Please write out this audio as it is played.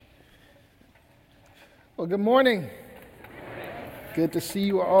Well, good morning. Good to see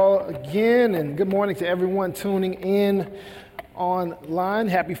you all again, and good morning to everyone tuning in online.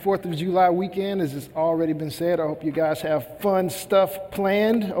 Happy 4th of July weekend, as has already been said. I hope you guys have fun stuff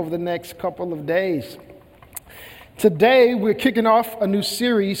planned over the next couple of days. Today, we're kicking off a new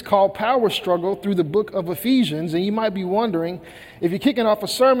series called Power Struggle through the book of Ephesians. And you might be wondering, if you're kicking off a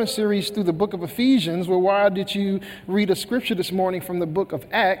sermon series through the book of Ephesians, well, why did you read a scripture this morning from the book of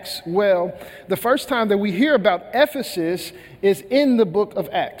Acts? Well, the first time that we hear about Ephesus is in the book of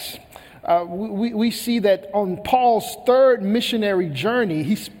Acts. We see that on Paul's third missionary journey,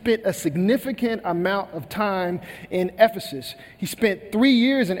 he spent a significant amount of time in Ephesus. He spent 3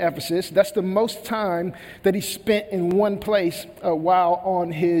 years in Ephesus. That's the most time that he spent in one place while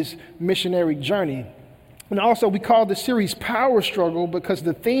on his missionary journey. And also, we call the series Power Struggle because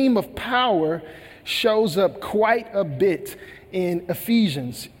the theme of power shows up quite a bit in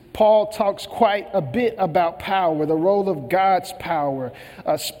Ephesians. Paul talks quite a bit about power, the role of God's power,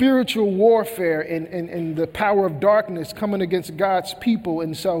 spiritual warfare, and the power of darkness coming against God's people.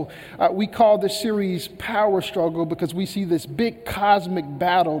 And so we call this series Power Struggle because we see this big cosmic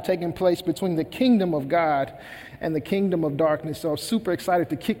battle taking place between the kingdom of God and the kingdom of darkness. So I'm super excited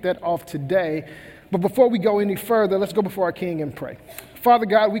to kick that off today. But before we go any further, let's go before our King and pray. Father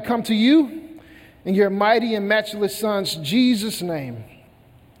God, we come to you in your mighty and matchless Son's Jesus' name.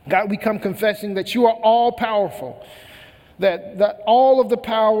 God, we come confessing that you are all powerful, that all of the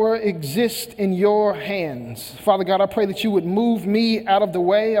power exists in your hands. Father God, I pray that you would move me out of the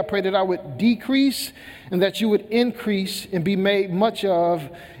way. I pray that I would decrease and that you would increase and be made much of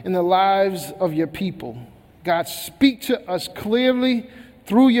in the lives of your people. God, speak to us clearly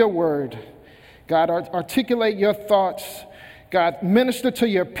through your word. God, articulate your thoughts. God, minister to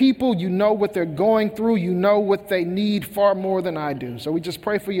your people. You know what they're going through. You know what they need far more than I do. So we just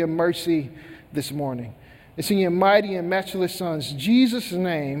pray for your mercy this morning. It's in your mighty and matchless Son's Jesus'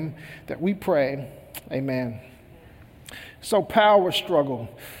 name that we pray. Amen. So power struggle.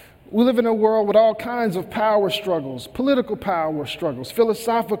 We live in a world with all kinds of power struggles, political power struggles,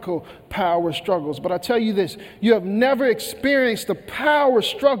 philosophical power struggles. But I tell you this, you have never experienced a power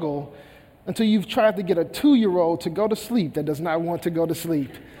struggle until you've tried to get a 2-year-old to go to sleep that does not want to go to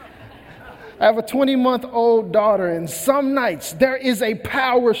sleep. I have a 20-month-old daughter, and some nights there is a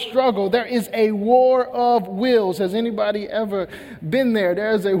power struggle. There is a war of wills. Has anybody ever been there?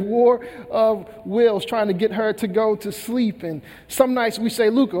 There is a war of wills trying to get her to go to sleep. And some nights we say,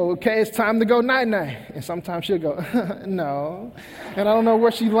 Luca, okay, it's time to go night-night. And sometimes she'll go, no. And I don't know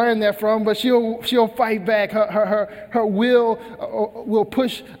where she learned that from, but she'll fight back. Her will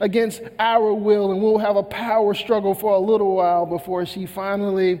push against our will, and we'll have a power struggle for a little while before she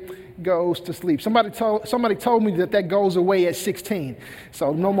finally goes to sleep. Somebody told me that goes away at 16.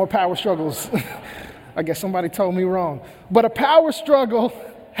 So no more power struggles. I guess somebody told me wrong. But a power struggle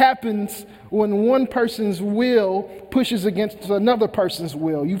happens when one person's will pushes against another person's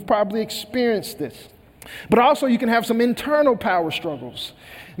will. You've probably experienced this. But also you can have some internal power struggles.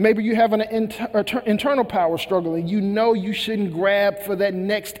 Maybe you have an internal power struggle and you know you shouldn't grab for that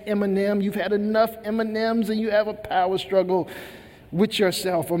next M&M. You've had enough M&Ms and you have a power struggle with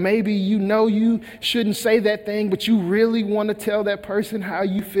yourself. Or maybe you know you shouldn't say that thing, but you really want to tell that person how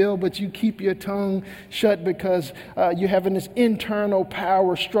you feel, but you keep your tongue shut because you're having this internal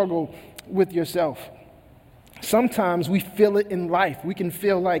power struggle with yourself. Sometimes we feel it in life. We can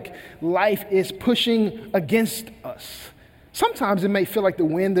feel like life is pushing against us. Sometimes it may feel like the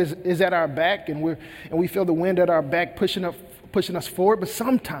wind is at our back and we feel the wind at our back pushing us forward, but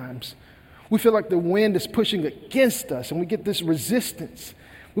sometimes we feel like the wind is pushing against us and we get this resistance.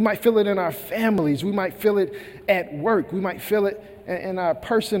 We might feel it in our families. We might feel it at work. We might feel it in our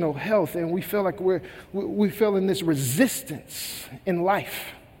personal health, and we feel like we're feeling this resistance in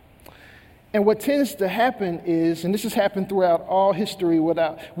life. And what tends to happen is, and this has happened throughout all history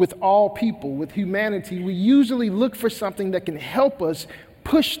with all people, with humanity, we usually look for something that can help us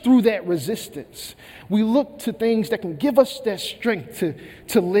push through that resistance. We look to things that can give us that strength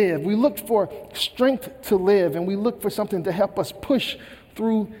to live. We look for strength to live, and we look for something to help us push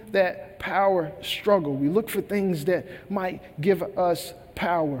through that power struggle. We look for things that might give us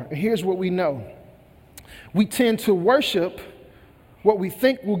power. And here's what we know. We tend to worship what we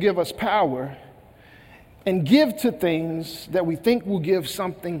think will give us power and give to things that we think will give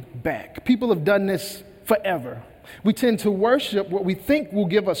something back. People have done this forever. We tend to worship what we think will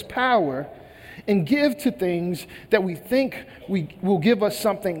give us power and give to things that we think will give us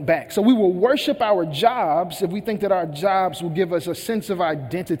something back. So we will worship our jobs if we think that our jobs will give us a sense of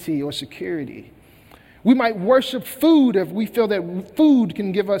identity or security. We might worship food if we feel that food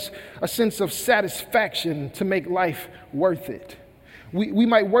can give us a sense of satisfaction to make life worth it. We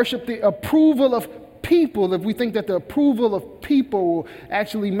might worship the approval of people if we think that the approval of people will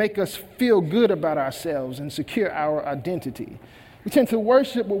actually make us feel good about ourselves and secure our identity. We tend to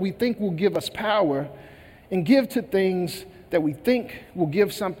worship what we think will give us power and give to things that we think will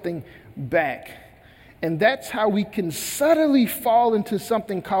give something back. And that's how we can subtly fall into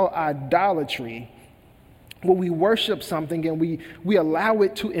something called idolatry, where we worship something and we allow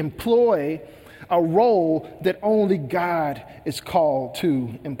it to employ a role that only God is called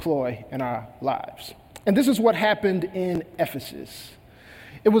to employ in our lives. And this is what happened in Ephesus.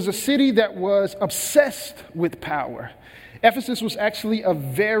 It was a city that was obsessed with power. Ephesus was actually a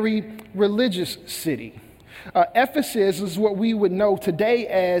very religious city. Ephesus is what we would know today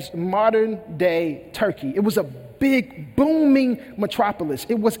as modern-day Turkey. It was a big, booming metropolis.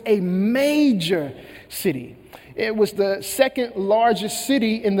 It was a major city. It was the second largest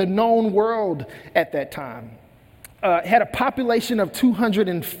city in the known world at that time. It had a population of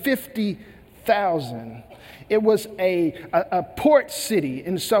 250,000. It was a port city,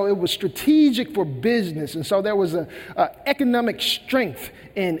 and so it was strategic for business, and so there was an economic strength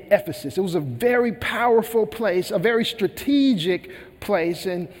in Ephesus. It was a very powerful place, a very strategic place,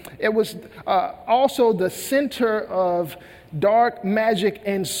 and it was also the center of dark magic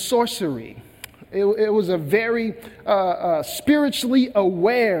and sorcery. It was a very spiritually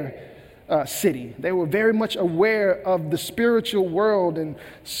aware city. They were very much aware of the spiritual world and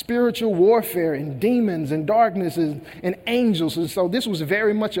spiritual warfare and demons and darknesses and angels. And so this was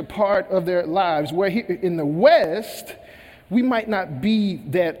very much a part of their lives. Where here in the West, we might not be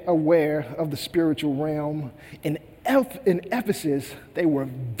that aware of the spiritual realm. In Ephesus, they were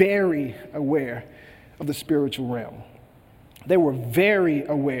very aware of the spiritual realm. They were very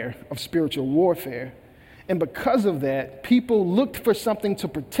aware of spiritual warfare. And because of that, people looked for something to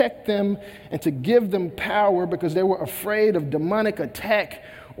protect them and to give them power because they were afraid of demonic attack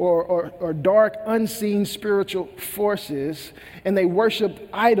or dark, unseen spiritual forces. And they worshiped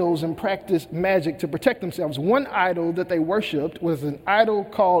idols and practiced magic to protect themselves. One idol that they worshiped was an idol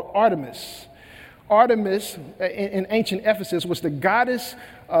called Artemis. Artemis in ancient Ephesus was the goddess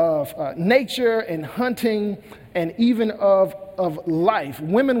of nature and hunting and even of life.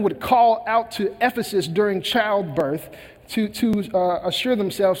 Women would call out to Ephesus during childbirth to assure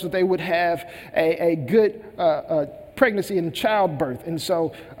themselves that they would have a good pregnancy and childbirth. And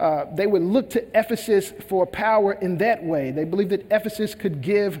so they would look to Ephesus for power in that way. They believed that Ephesus could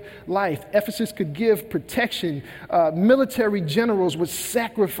give life. Ephesus could give protection. Military generals would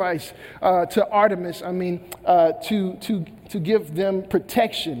sacrifice to Artemis, to give them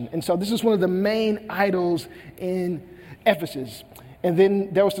protection. And so this is one of the main idols in Ephesus. And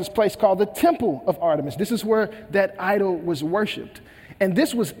then there was this place called the Temple of Artemis. This is where that idol was worshipped. And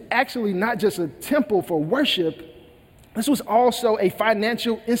this was actually not just a temple for worship. This was also a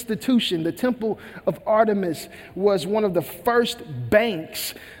financial institution. The Temple of Artemis was one of the first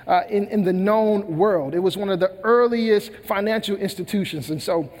banks in the known world. It was one of the earliest financial institutions. And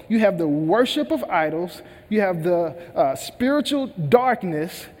so you have the worship of idols, you have the spiritual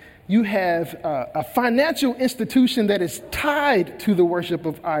darkness, you have a financial institution that is tied to the worship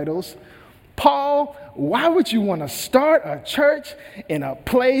of idols. Paul, why would you want to start a church in a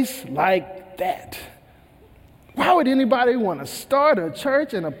place like that? Why would anybody want to start a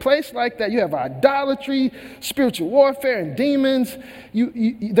church in a place like that? You have idolatry, spiritual warfare, and demons.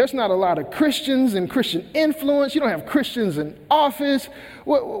 There's not a lot of Christians and Christian influence. You don't have Christians in office.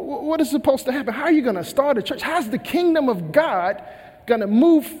 What is supposed to happen? How are you going to start a church? How's the kingdom of God going to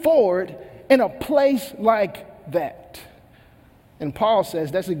move forward in a place like that? And Paul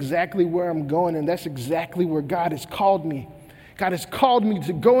says, that's exactly where I'm going, and that's exactly where God has called me. God has called me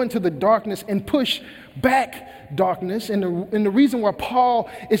to go into the darkness and push back darkness. And the reason why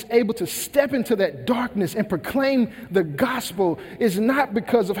Paul is able to step into that darkness and proclaim the gospel is not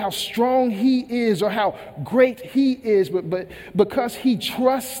because of how strong he is or how great he is, but because he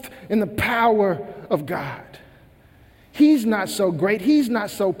trusts in the power of God. He's not so great. He's not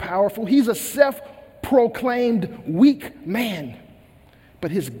so powerful. He's a self-proclaimed weak man. But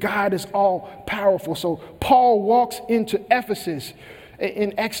his God is all powerful. So Paul walks into Ephesus.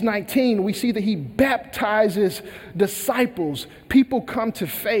 In Acts 19, we see that he baptizes disciples. People come to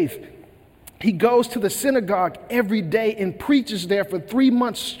faith. He goes to the synagogue every day and preaches there for 3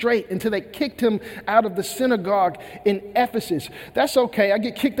 months straight until they kicked him out of the synagogue in Ephesus. That's okay. I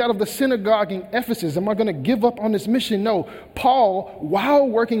get kicked out of the synagogue in Ephesus. Am I going to give up on this mission? No. Paul, while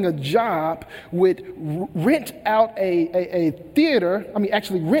working a job, would rent out a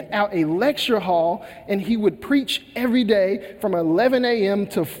rent out a lecture hall, and he would preach every day from 11 a.m.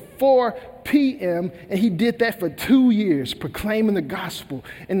 to 4 p.m. And he did that for 2 years, proclaiming the gospel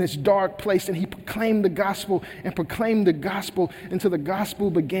in this dark place. And he proclaimed the gospel until the gospel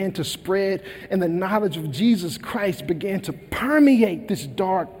began to spread and the knowledge of Jesus Christ began to permeate this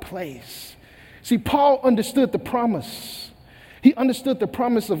dark place. See, Paul understood the promise. He understood the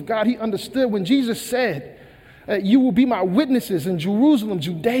promise of God. He understood when Jesus said, you will be my witnesses in Jerusalem,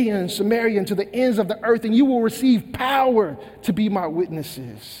 Judea, and Samaria, and to the ends of the earth, and you will receive power to be my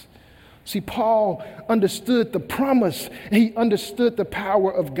witnesses. See, Paul understood the promise, and he understood the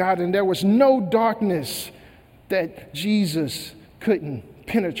power of God, and there was no darkness that Jesus couldn't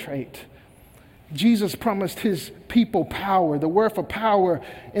penetrate. Jesus promised his people power. The word for power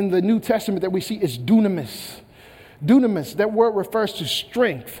in the New Testament that we see is dunamis. Dunamis, that word refers to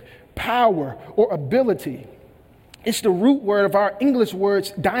strength, power, or ability. It's the root word of our English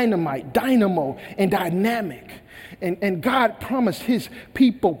words dynamite, dynamo, and dynamic. And God promised his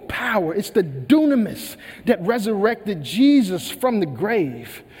people power. It's the dunamis that resurrected Jesus from the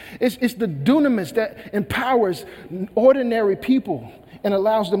grave. It's the dunamis that empowers ordinary people and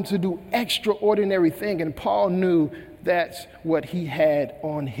allows them to do extraordinary things. And Paul knew that's what he had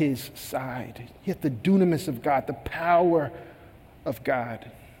on his side. He had the dunamis of God, the power of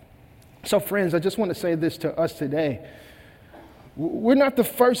God. So friends, I just want to say this to us today. We're not the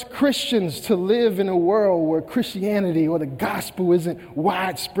first Christians to live in a world where Christianity or the gospel isn't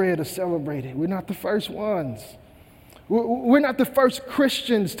widespread or celebrated. We're not the first ones. We're not the first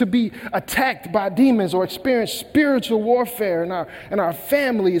Christians to be attacked by demons or experience spiritual warfare in our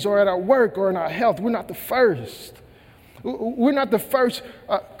families or at our work or in our health. We're not the first. We're not the first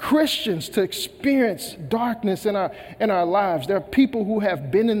Christians to experience darkness in our lives. There are people who have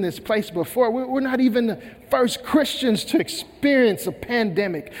been in this place before. We're not even the first Christians to experience a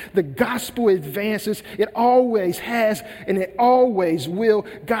pandemic. The gospel advances. It always has, and it always will.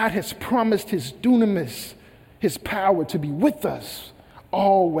 God has promised his dunamis, his power, to be with us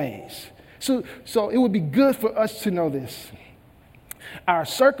always. So it would be good for us to know this. Our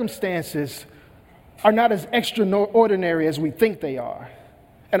circumstances are not as extraordinary as we think they are.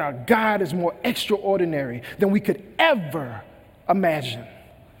 And our God is more extraordinary than we could ever imagine.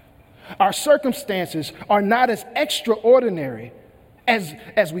 Our circumstances are not as extraordinary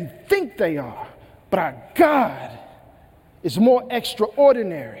as we think they are, but our God is more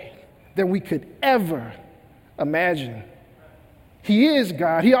extraordinary than we could ever imagine. He is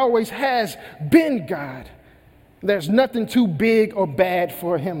God. He always has been God. There's nothing too big or bad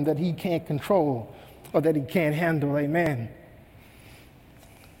for him that he can't control or that he can't handle. Amen.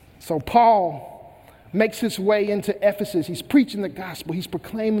 So Paul makes his way into Ephesus. He's preaching the gospel. He's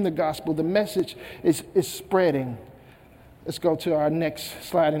proclaiming the gospel. The message is spreading. Let's go to our next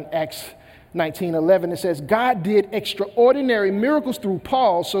slide in Acts 19:11. It says, God did extraordinary miracles through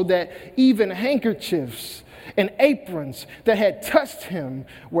Paul so that even handkerchiefs and aprons that had touched him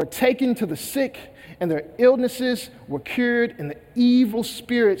were taken to the sick, and their illnesses were cured, and the evil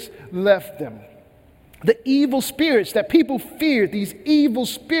spirits left them. The evil spirits that people feared, these evil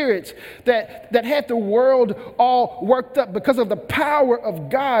spirits that had the world all worked up because of the power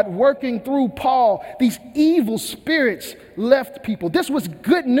of God working through Paul, these evil spirits left people. This was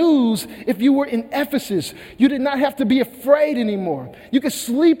good news if you were in Ephesus. You did not have to be afraid anymore. You could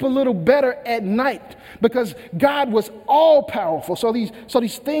sleep a little better at night because God was all powerful. So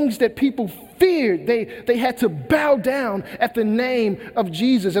these things that people feared, they had to bow down at the name of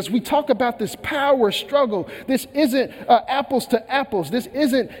Jesus. As we talk about this power struggle, this isn't apples to apples. This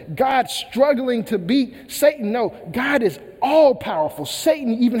isn't God struggling to beat Satan. No, God is all powerful.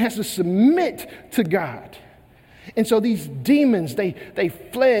 Satan even has to submit to God. And so these demons, they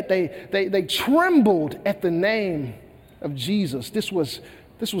fled, they trembled at the name of Jesus. This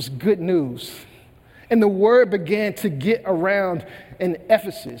was good news. And the word began to get around in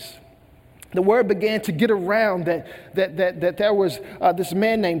Ephesus. The word began to get around that there was this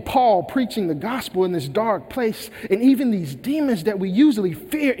man named Paul preaching the gospel in this dark place. And even these demons that we usually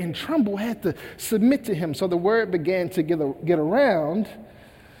fear and tremble had to submit to him. So the word began to get around,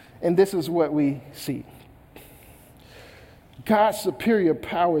 and this is what we see. God's superior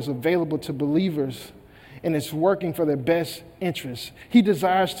power is available to believers and it's working for their best interests. He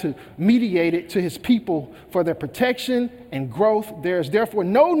desires to mediate it to his people for their protection and growth. There is therefore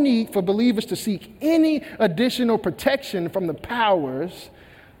no need for believers to seek any additional protection from the powers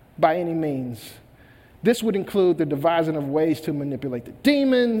by any means. This would include the devising of ways to manipulate the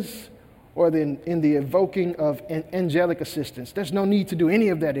demons or in the evoking of angelic assistance. There's no need to do any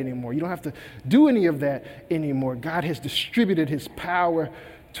of that anymore. You don't have to do any of that anymore. God has distributed his power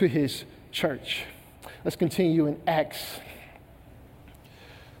to his church. Let's continue in Acts.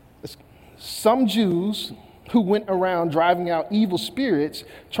 Some Jews who went around driving out evil spirits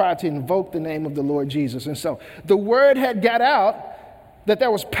tried to invoke the name of the Lord Jesus. And so the word had got out that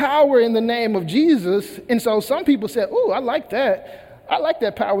there was power in the name of Jesus. And so some people said, "Oh, I like that. I like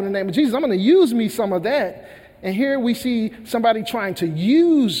that power in the name of Jesus. I'm going to use me some of that." And here we see somebody trying to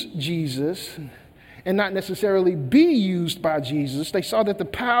use Jesus and not necessarily be used by Jesus. They saw that the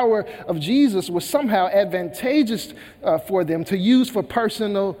power of Jesus was somehow advantageous for them to use for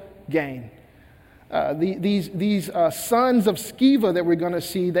personal gain. These sons of Sceva that we're going to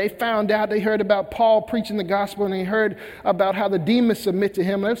see, they found out, they heard about Paul preaching the gospel, and they heard about how the demons submit to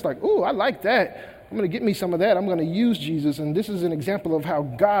him. And it's like, "Oh, I like that. I'm going to get me some of that. I'm going to use Jesus." And this is an example of how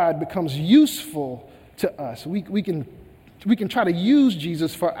God becomes useful to us. We can try to use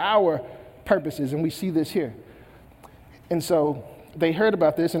Jesus for our purposes, and we see this here. And so they heard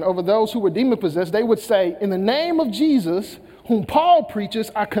about this, and over those who were demon-possessed, they would say, "In the name of Jesus, whom Paul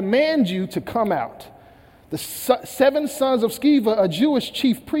preaches, I command you to come out." The 7 sons of Sceva, a Jewish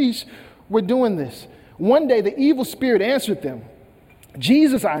chief priest, were doing this. One day the evil spirit answered them,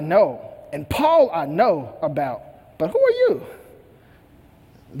 "Jesus I know, and Paul I know about, but who are you?"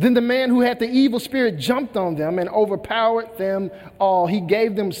 Then the man who had the evil spirit jumped on them and overpowered them all. He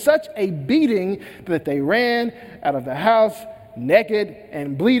gave them such a beating that they ran out of the house naked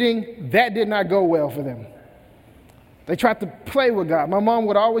and bleeding. That did not go well for them. They tried to play with God. My mom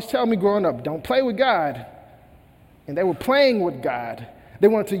would always tell me growing up, "Don't play with God." And they were playing with God. They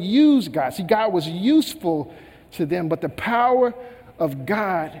wanted to use God. See, God was useful to them, but the power of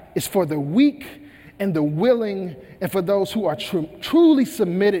God is for the weak and the willing and for those who are truly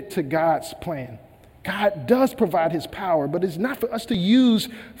submitted to God's plan. God does provide his power, but it's not for us to use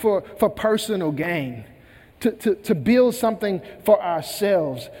for personal gain, to build something for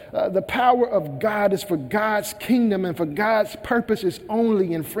ourselves. The power of God is for God's kingdom and for God's purposes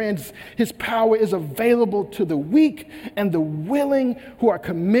only. And friends, his power is available to the weak and the willing who are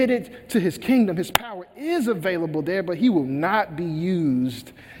committed to his kingdom. His power is available there, but he will not be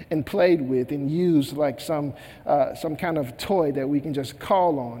used and played with and used like some kind of toy that we can just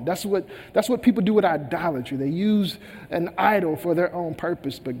call on. That's what people do with idolatry. They use an idol for their own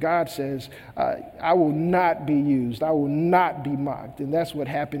purpose, but God says, "I will not be used. I will not be mocked." And that's what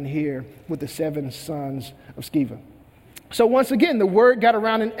happened here with the 7 sons of Sceva. So once again, the word got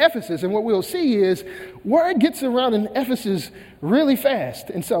around in Ephesus, and what we'll see is word gets around in Ephesus really fast.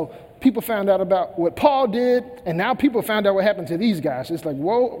 And so people found out about what Paul did, and now people found out what happened to these guys. It's like,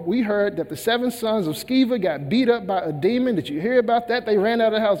 whoa, we heard that the 7 sons of Sceva got beat up by a demon. Did you hear about that? They ran out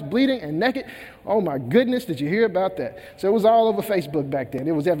of the house bleeding and naked. Oh my goodness, did you hear about that? So it was all over Facebook back then.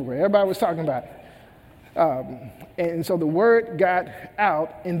 It was everywhere. Everybody was talking about it. And so the word got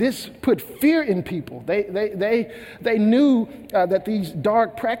out, and this put fear in people. They knew that these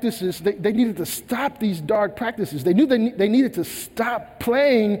dark practices, they needed to stop these dark practices. They knew they needed to stop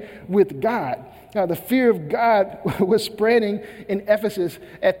playing with God. The fear of God was spreading in Ephesus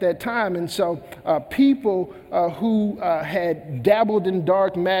at that time. And so people who had dabbled in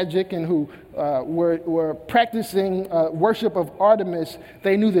dark magic and who were practicing worship of Artemis,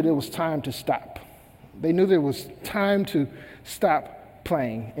 they knew that it was time to stop. They knew there was time to stop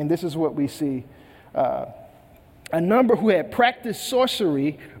playing. And this is what we see. A number who had practiced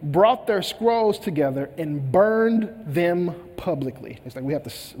sorcery brought their scrolls together and burned them publicly. It's like we have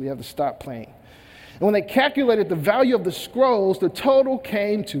to stop playing. And when they calculated the value of the scrolls, the total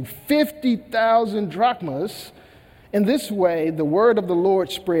came to 50,000 drachmas. In this way, the word of the Lord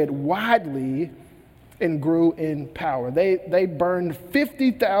spread widely and grew in power. They burned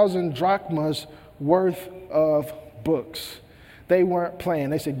 50,000 drachmas worth of books. They weren't playing.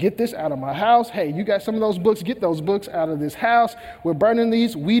 They said, "Get this out of my house. Hey, you got some of those books? Get those books out of this house. We're burning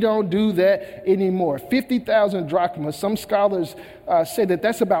these. We don't do that anymore." 50,000 drachmas. Some scholars say that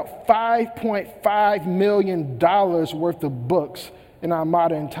that's about $5.5 million worth of books in our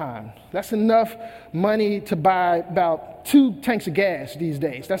modern time. That's enough money to buy about 2 tanks of gas these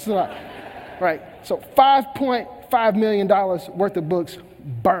days. That's a lot, right? So $5.5 million worth of books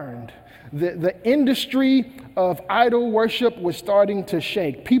burned. The industry of idol worship was starting to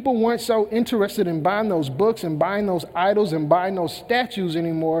shake. People weren't so interested in buying those books and buying those idols and buying those statues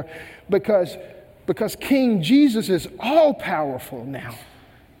anymore because King Jesus is all powerful now.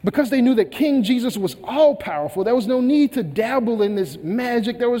 Because they knew that King Jesus was all powerful, there was no need to dabble in this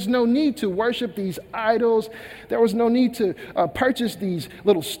magic. There was no need to worship these idols. There was no need to purchase these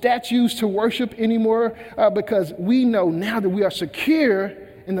little statues to worship anymore because we know now that we are secure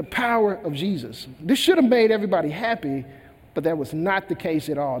in the power of Jesus. This should have made everybody happy, but that was not the case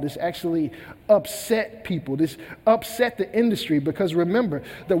at all. This actually upset people. This upset the industry because remember,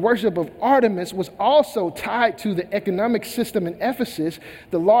 the worship of Artemis was also tied to the economic system in Ephesus,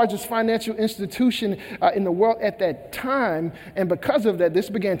 the largest financial institution in the world at that time. And because of that, this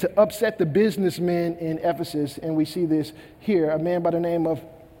began to upset the businessmen in Ephesus. And we see this here. A man by the name of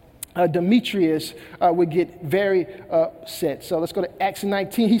Demetrius would get very upset. So let's go to Acts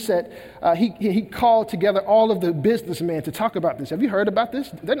 19. He said he called together all of the businessmen to talk about this. Have you heard about this?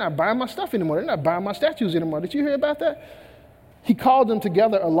 They're not buying my stuff anymore. They're not buying my statues anymore. Did you hear about that? He called them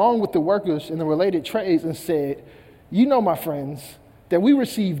together along with the workers in the related trades and said, you know, my friends, that we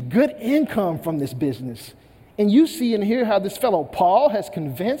receive good income from this business. And you see and hear how this fellow Paul has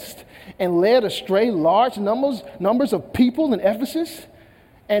convinced and led astray large numbers of people in Ephesus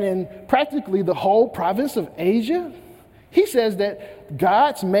and in practically the whole province of Asia. He says that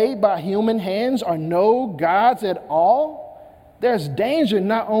gods made by human hands are no gods at all. There's danger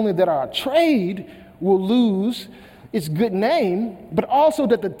not only that our trade will lose its good name, but also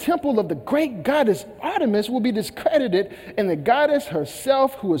that the temple of the great goddess Artemis will be discredited, and the goddess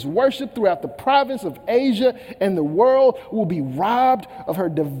herself, who is worshipped throughout the province of Asia and the world, will be robbed of her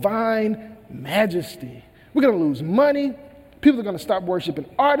divine majesty. We're going to lose money. People are going to stop worshiping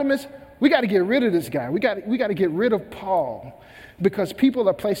Artemis. We got to get rid of this guy. We got to get rid of Paul because people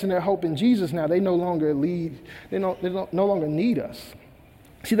are placing their hope in Jesus now. They no longer no longer need us.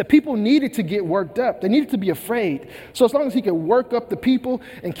 See, the people needed to get worked up. They needed to be afraid. So as long as he could work up the people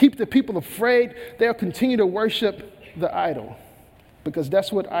and keep the people afraid, they'll continue to worship the idol because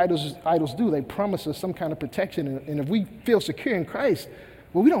that's what idols do. They promise us some kind of protection. And if we feel secure in Christ,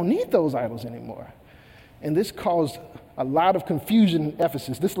 well, we don't need those idols anymore. And this caused a lot of confusion in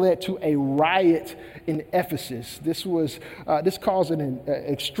Ephesus. This led to a riot in Ephesus. This caused an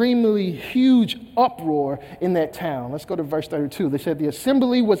extremely huge uproar in that town. Let's go to verse 32. They said the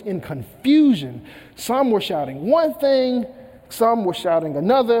assembly was in confusion. Some were shouting one thing, some were shouting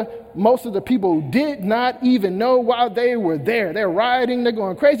another. Most of the people did not even know why they were there. They're rioting, they're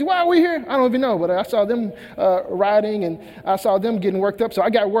going crazy. Why are we here? I don't even know, but I saw them rioting and I saw them getting worked up, so I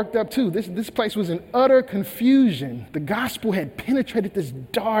got worked up too. This place was in utter confusion. The gospel had penetrated this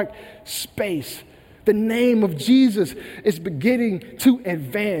dark space. The name of Jesus is beginning to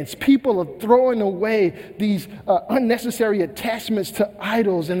advance. People are throwing away these unnecessary attachments to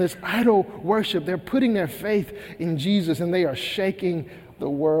idols and this idol worship. They're putting their faith in Jesus and they are shaking the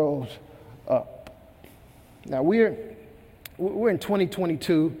world up. Now we're in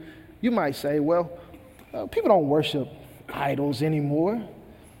 2022. You might say, well, people don't worship idols anymore.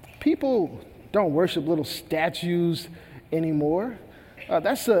 People don't worship little statues anymore.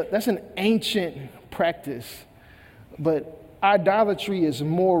 That's an ancient practice, but idolatry is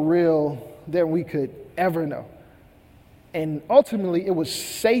more real than we could ever know. And ultimately, it was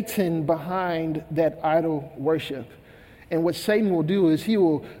Satan behind that idol worship. And what Satan will do is he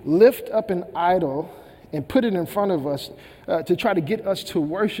will lift up an idol and put it in front of us to try to get us to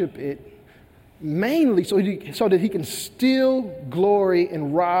worship it, mainly so that he can steal glory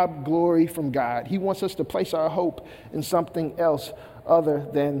and rob glory from God. He wants us to place our hope in something else other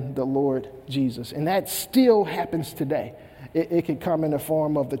than the Lord Jesus. And that still happens today. It can come in the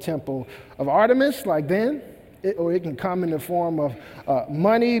form of the temple of Artemis, like then, or it can come in the form of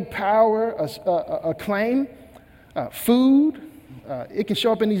money, power, acclaim, food. It can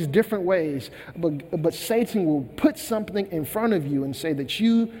show up in these different ways. But Satan will put something in front of you and say that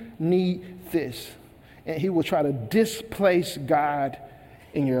you need this. And he will try to displace God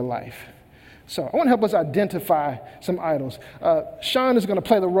in your life. So I want to help us identify some idols. Sean is going to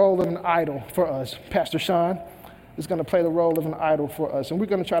play the role of an idol for us. Pastor Sean is going to play the role of an idol for us. And we're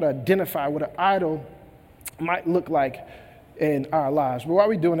going to try to identify what an idol might look like in our lives. But while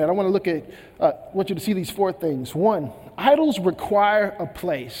we're doing that, I want to want you to see these four things. One, idols require a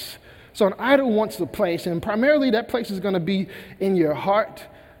place. So an idol wants a place, and primarily that place is going to be in your heart.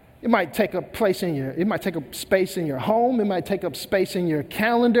 It might take up space in your home. It might take up space in your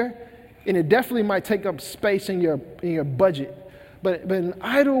calendar. And it definitely might take up space in your budget. But an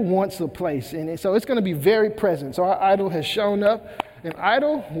idol wants a place. And so it's going to be very present. So our idol has shown up. An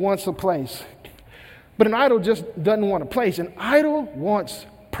idol wants a place. But an idol just doesn't want a place. An idol wants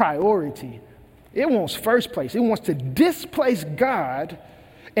priority. It wants first place. It wants to displace God,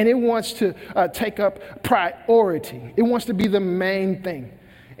 and it wants to take up priority. It wants to be the main thing.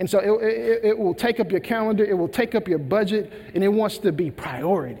 And so it will take up your calendar, it will take up your budget, and it wants to be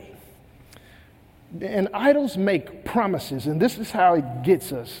priority. And idols make promises, and this is how it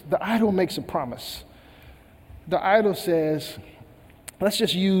gets us. The idol makes a promise. The idol says, let's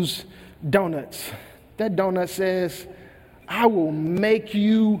just use donuts. That donut says, I will make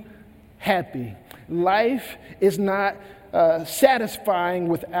you happy. Life is not satisfying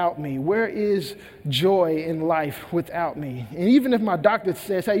without me. Where is joy in life without me? And even if my doctor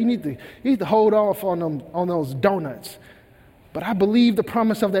says, hey, you need to hold off on those donuts. But I believe the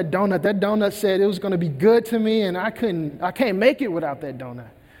promise of that donut. That donut said it was going to be good to me, and I can't make it without that donut.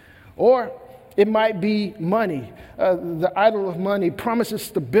 Or it might be money. The idol of money promises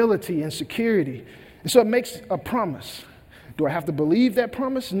stability and security. And so it makes a promise. Do I have to believe that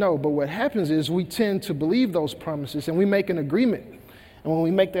promise? No, but what happens is we tend to believe those promises and we make an agreement. And when we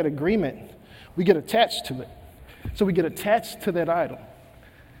make that agreement, we get attached to it. So we get attached to that idol.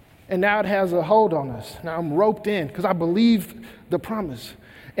 And now it has a hold on us. Now I'm roped in because I believed the promise.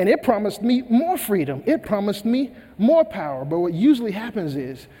 And it promised me more freedom. It promised me more power. But what usually happens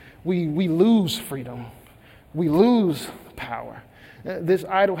is we lose freedom. We lose power. This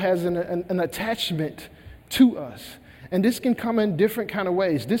idol has an attachment to us. And this can come in different kind of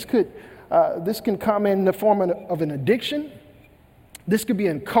ways. This can come in the form of an addiction. This could be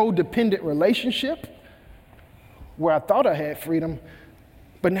a codependent relationship where I thought I had freedom,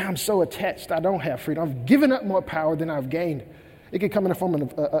 but now I'm so attached I don't have freedom. I've given up more power than I've gained. It can come in the form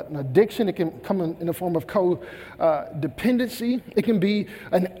of an addiction. It can come in the form of codependency. It can be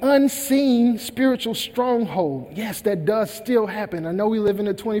an unseen spiritual stronghold. Yes, that does still happen. I know we live in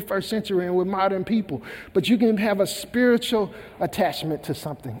the 21st century and we're modern people, but you can have a spiritual attachment to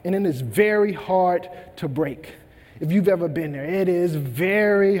something, and it is very hard to break. If you've ever been there, it is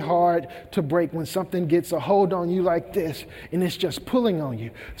very hard to break when something gets a hold on you like this and it's just pulling on you.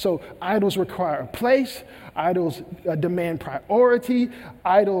 So idols require a place. Idols demand priority.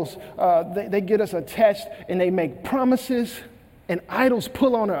 Idols, they get us attached and they make promises. And idols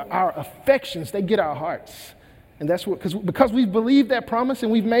pull on our affections. They get our hearts. And that's what, because we've believed that promise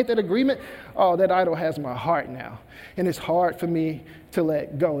and we've made that agreement, oh, that idol has my heart now. And it's hard for me to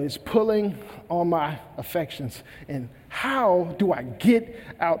let go. It's pulling on my affections. And how do I get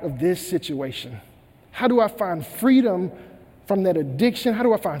out of this situation? How do I find freedom from that addiction? How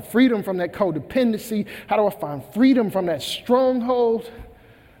do I find freedom from that codependency? How do I find freedom from that stronghold?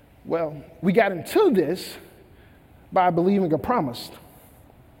 Well, we got into this by believing a promise.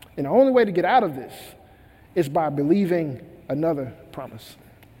 And the only way to get out of this is by believing another promise.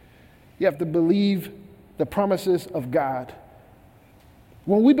 You have to believe the promises of God.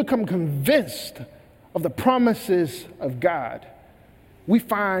 When we become convinced of the promises of God, we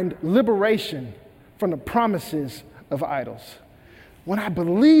find liberation from the promises of idols. When I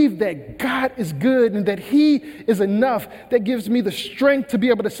believe that God is good and that He is enough, that gives me the strength to be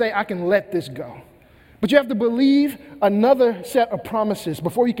able to say, I can let this go. But you have to believe another set of promises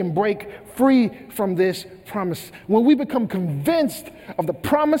before you can break free from this promise. When we become convinced of the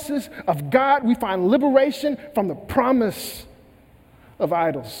promises of God, we find liberation from the promise of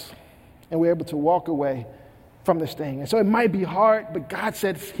idols. And we're able to walk away from this thing. And so it might be hard, but God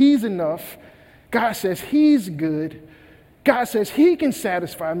says He's enough. God says He's good. God says He can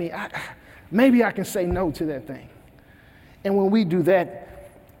satisfy me. Maybe I can say no to that thing. And when we do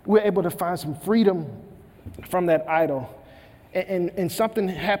that, we're able to find some freedom from that idol. And something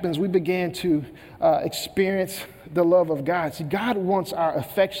happens. We begin to experience the love of God. See, God wants our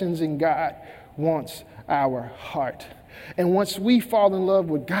affections and God wants our heart. And once we fall in love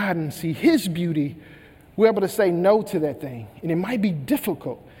with God and see His beauty, we're able to say no to that thing. And it might be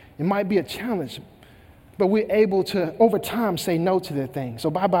difficult. It might be a challenge. But we're able to, over time, say no to that thing.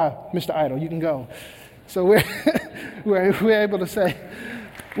 So bye-bye, Mr. Idol, you can go. So we're able to say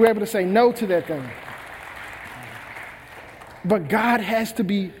no to that thing. But God has to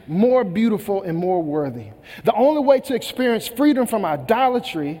be more beautiful and more worthy. The only way to experience freedom from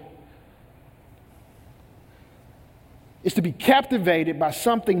idolatry is to be captivated by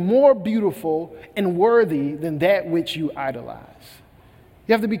something more beautiful and worthy than that which you idolize.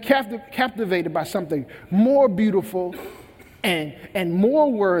 You have to be captivated by something more beautiful and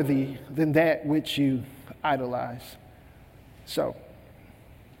more worthy than that which you idolize. So,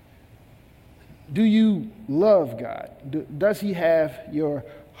 do you love God? Does He have your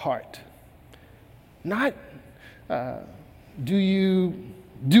heart? Not do you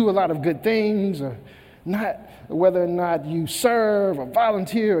do a lot of good things, or not whether or not you serve or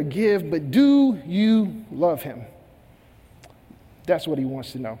volunteer or give, but do you love him? That's what he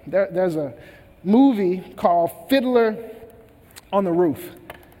wants to know. There's a movie called Fiddler on the Roof.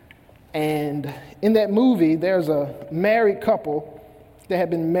 And in that movie, there's a married couple that had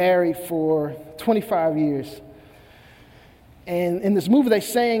been married for 25 years. And in this movie, they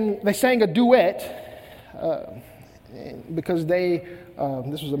sang a duet because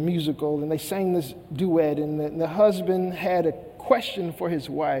this was a musical, and they sang this duet, and the husband had a question for his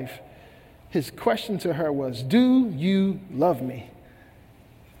wife. His question to her was, do you love me?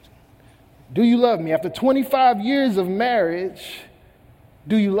 Do you love me? After 25 years of marriage,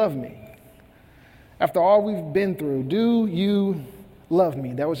 do you love me? After all we've been through, do you love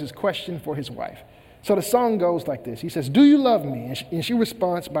me? That was his question for his wife. So the song goes like this. He says, do you love me? And she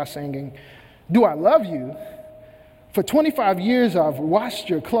responds by singing, do I love you? For 25 years, I've washed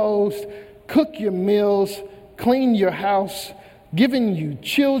your clothes, cooked your meals, cleaned your house, given you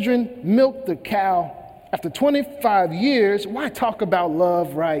children, milked the cow. After 25 years, why talk about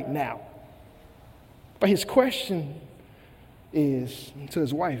love right now? But his question is to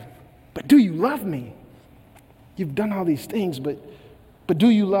his wife, but do you love me? You've done all these things, but do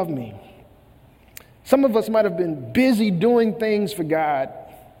you love me? Some of us might have been busy doing things for God,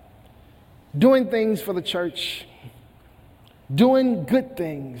 doing things for the church, doing good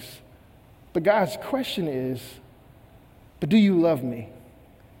things. But God's question is, but do you love me?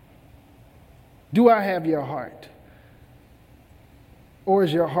 Do I have your heart? Or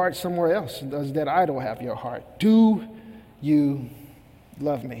is your heart somewhere else? Does that idol have your heart? Do you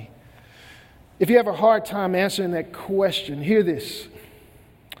love me? If you have a hard time answering that question, hear this.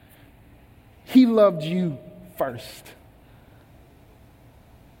 He loved you first.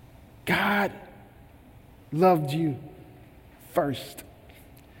 God loved you first.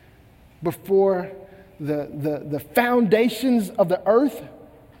 Before the foundations of the earth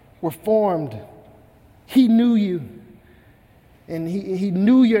were formed, he knew you. And he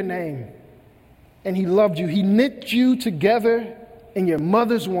knew your name. And he loved you. He knit you together in your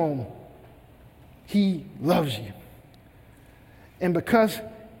mother's womb. He loves you. And because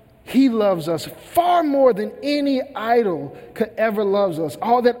he loves us far more than any idol could ever love us,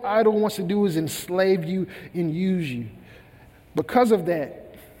 all that idol wants to do is enslave you and use you. Because of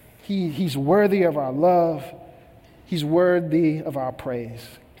that, he's worthy of our love. He's worthy of our praise.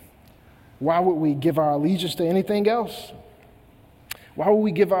 Why would we give our allegiance to anything else? Why would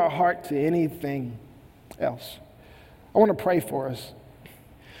we give our heart to anything else? I want to pray for us.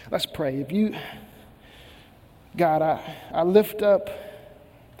 Let's pray. God, I lift up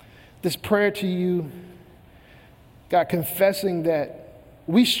this prayer to you, God, confessing that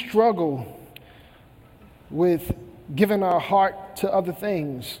we struggle with giving our heart to other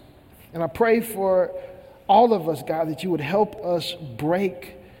things. And I pray for all of us, God, that you would help us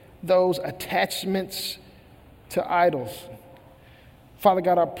break those attachments to idols. Father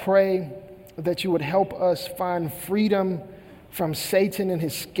God, I pray that you would help us find freedom from Satan and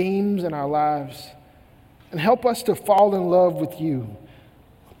his schemes in our lives, and help us to fall in love with you.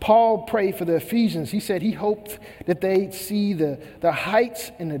 Paul prayed for the Ephesians. He said he hoped that they'd see the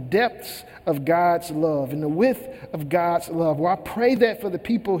heights and the depths of God's love and the width of God's love. Well, I pray that for the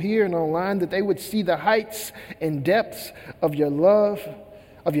people here and online, that they would see the heights and depths of your love,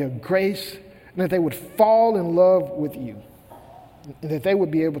 of your grace, and that they would fall in love with you. And that they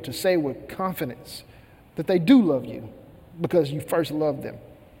would be able to say with confidence that they do love you because you first loved them.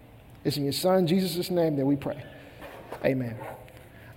 It's in your Son, Jesus' name, that we pray. Amen.